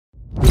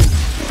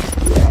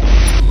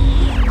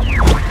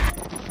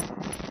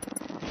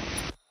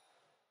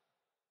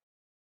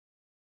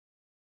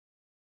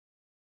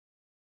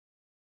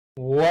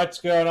What's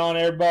going on,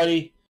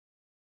 everybody?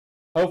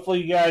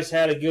 Hopefully you guys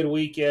had a good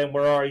weekend.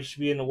 We're already should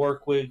be in the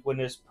work week when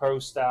this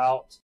post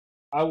out.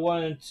 I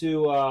wanted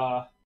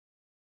to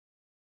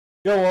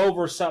go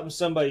over something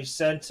somebody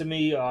sent to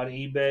me on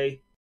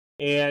eBay.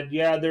 And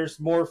yeah, there's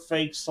more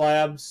fake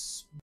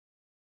slabs.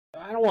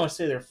 I don't want to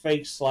say they're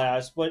fake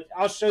slabs, but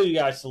I'll show you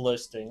guys the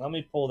listing. Let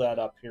me pull that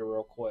up here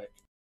real quick.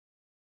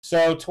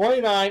 So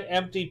 29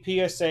 empty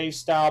PSA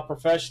style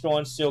professional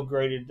unsealed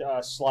graded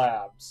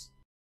slabs.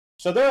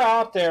 So they're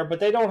out there, but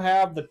they don't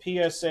have the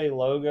PSA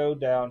logo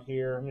down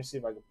here. Let me see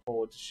if I can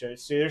pull it to show you.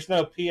 See, there's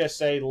no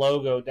PSA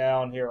logo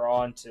down here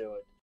onto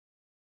it.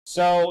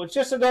 So it's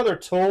just another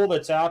tool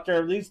that's out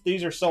there.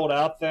 These are sold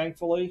out,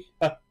 thankfully.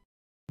 But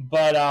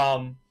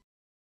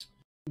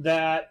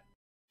that,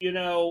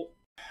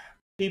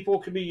 people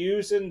could be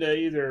using to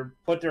either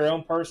put their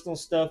own personal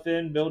stuff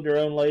in, build their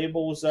own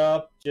labels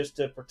up just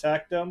to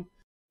protect them,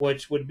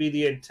 which would be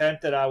the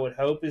intent that I would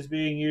hope is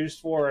being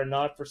used for, and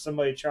not for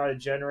somebody to try to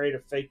generate a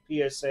fake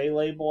PSA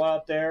label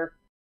out there.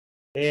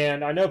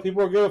 And I know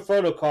people are good at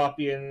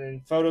photocopying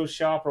and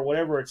Photoshop or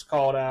whatever it's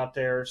called out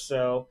there,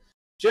 so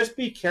just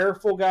be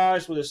careful,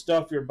 guys, with the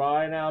stuff you're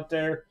buying out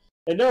there.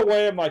 In no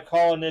way am I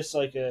calling this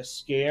like a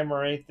scam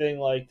or anything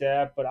like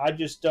that, but I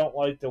just don't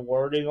like the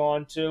wording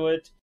onto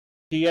it.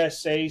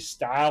 PSA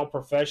Style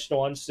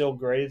Professional Unsealed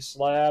Graded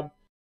Slab.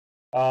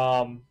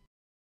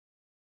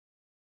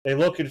 They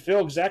look and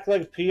feel exactly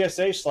like a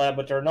PSA slab,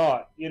 but they're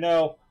not.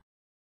 To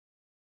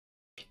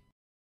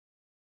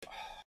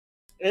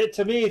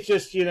me, it's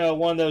just,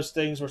 one of those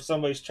things where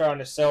somebody's trying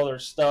to sell their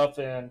stuff,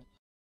 and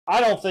I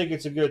don't think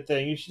it's a good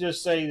thing. You should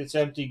just say it's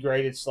empty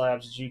graded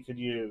slabs that you could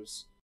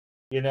use.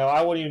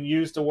 I wouldn't even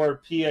use the word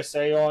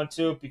PSA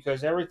onto it,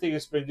 because everything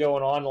that's been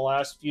going on the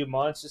last few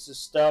months, this is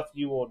stuff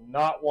you will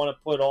not want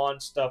to put on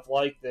stuff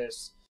like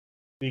this,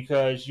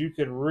 because you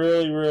could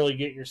really, really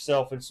get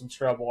yourself in some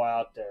trouble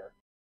out there.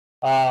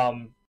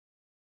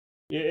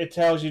 It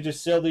tells you to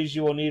seal these,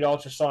 you will need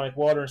ultrasonic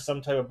water and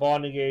some type of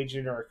bonding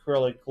agent or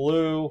acrylic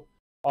glue,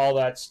 all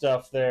that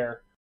stuff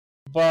there.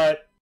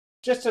 But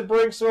just to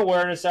bring some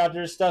awareness out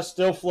there, stuff's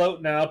still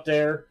floating out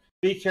there.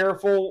 Be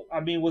careful,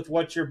 with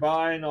what you're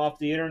buying off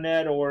the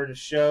internet or to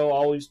show.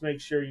 Always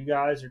make sure you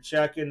guys are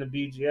checking the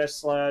BGS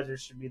slabs. There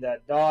should be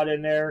that dot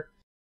in there.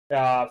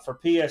 For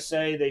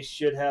PSA, they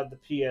should have the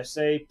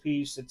PSA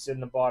piece that's in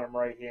the bottom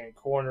right-hand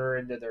corner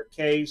into their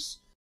case.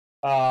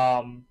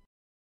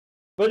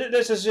 But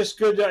this is just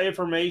good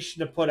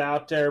information to put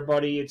out there,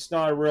 buddy. It's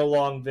not a real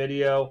long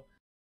video,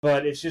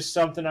 but it's just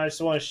something I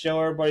just want to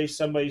show everybody.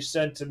 Somebody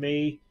sent to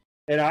me,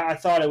 and I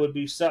thought it would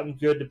be something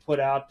good to put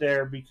out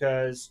there,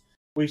 because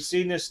we've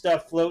seen this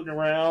stuff floating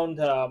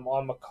around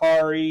on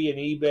Macari and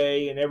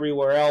eBay and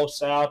everywhere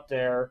else out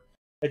there.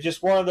 It's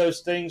just one of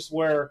those things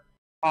where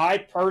I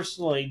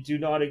personally do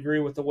not agree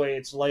with the way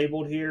it's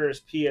labeled here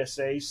as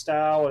PSA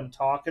style and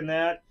talking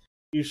that.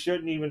 You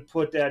shouldn't even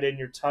put that in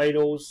your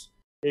titles.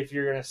 If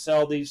you're going to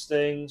sell these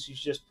things, you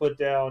should just put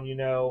down,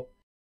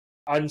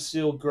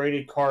 unsealed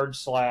graded card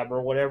slab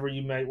or whatever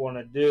you might want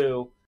to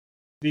do.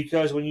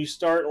 Because when you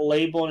start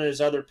labeling it as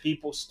other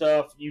people's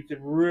stuff, you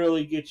can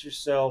really get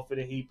yourself in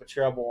a heap of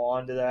trouble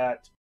onto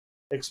that.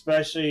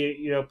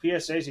 Especially,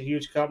 PSA is a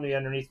huge company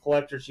underneath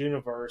Collector's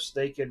Universe.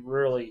 They could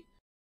really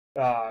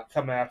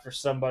come after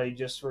somebody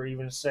just for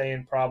even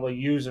saying probably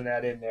using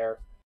that in there.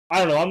 I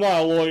don't know. I'm not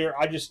a lawyer.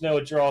 I just know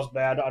it draws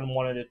bad,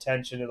 unwanted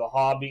attention to the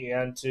hobby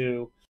and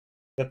to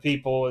the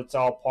people. It's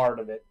all part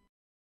of it.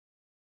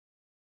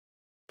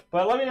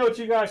 But let me know what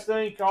you guys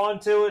think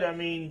onto it.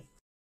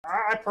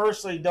 I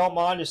personally don't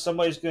mind if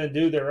somebody's going to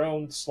do their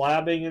own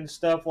slabbing and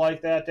stuff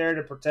like that there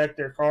to protect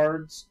their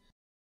cards.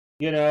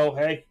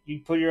 Hey, you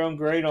put your own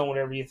grade on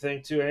whatever you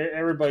think too.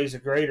 Everybody's a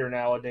grader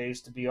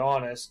nowadays, to be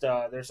honest.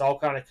 There's all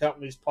kind of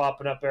companies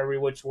popping up every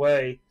which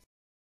way.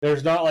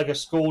 There's not like a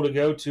school to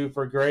go to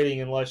for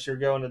grading unless you're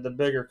going to the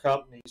bigger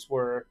companies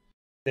where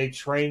they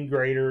train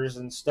graders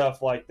and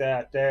stuff like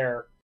that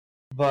there.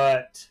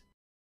 But,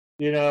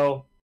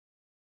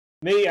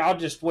 me, I'll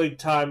just wait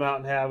time out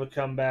and have it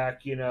come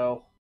back,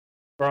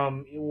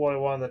 from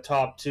one of the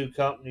top two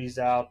companies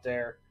out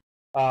there.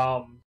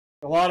 A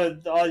lot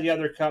of the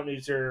other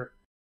companies are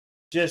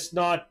just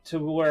not to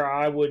where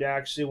I would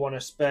actually want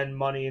to spend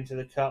money into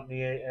the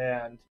company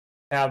and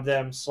have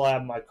them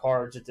slab my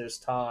cards at this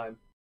time.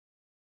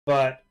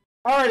 But,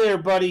 alright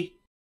everybody,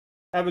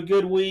 have a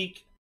good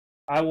week.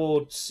 I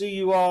will see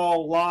you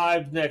all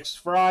live next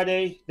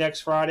Friday,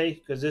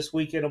 because this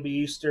weekend will be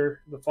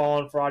Easter, the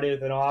following Friday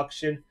with an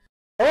auction.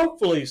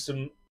 Hopefully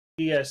some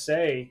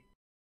PSA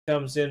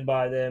comes in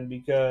by then,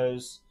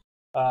 because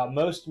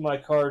most of my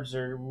cards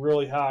are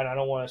really high, and I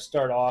don't want to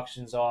start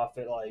auctions off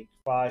at like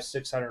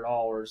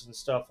 $500-$600 and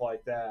stuff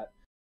like that.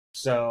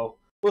 So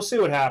we'll see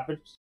what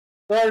happens.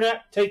 Other than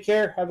that, take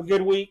care, have a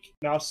good week,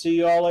 and I'll see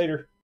you all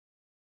later.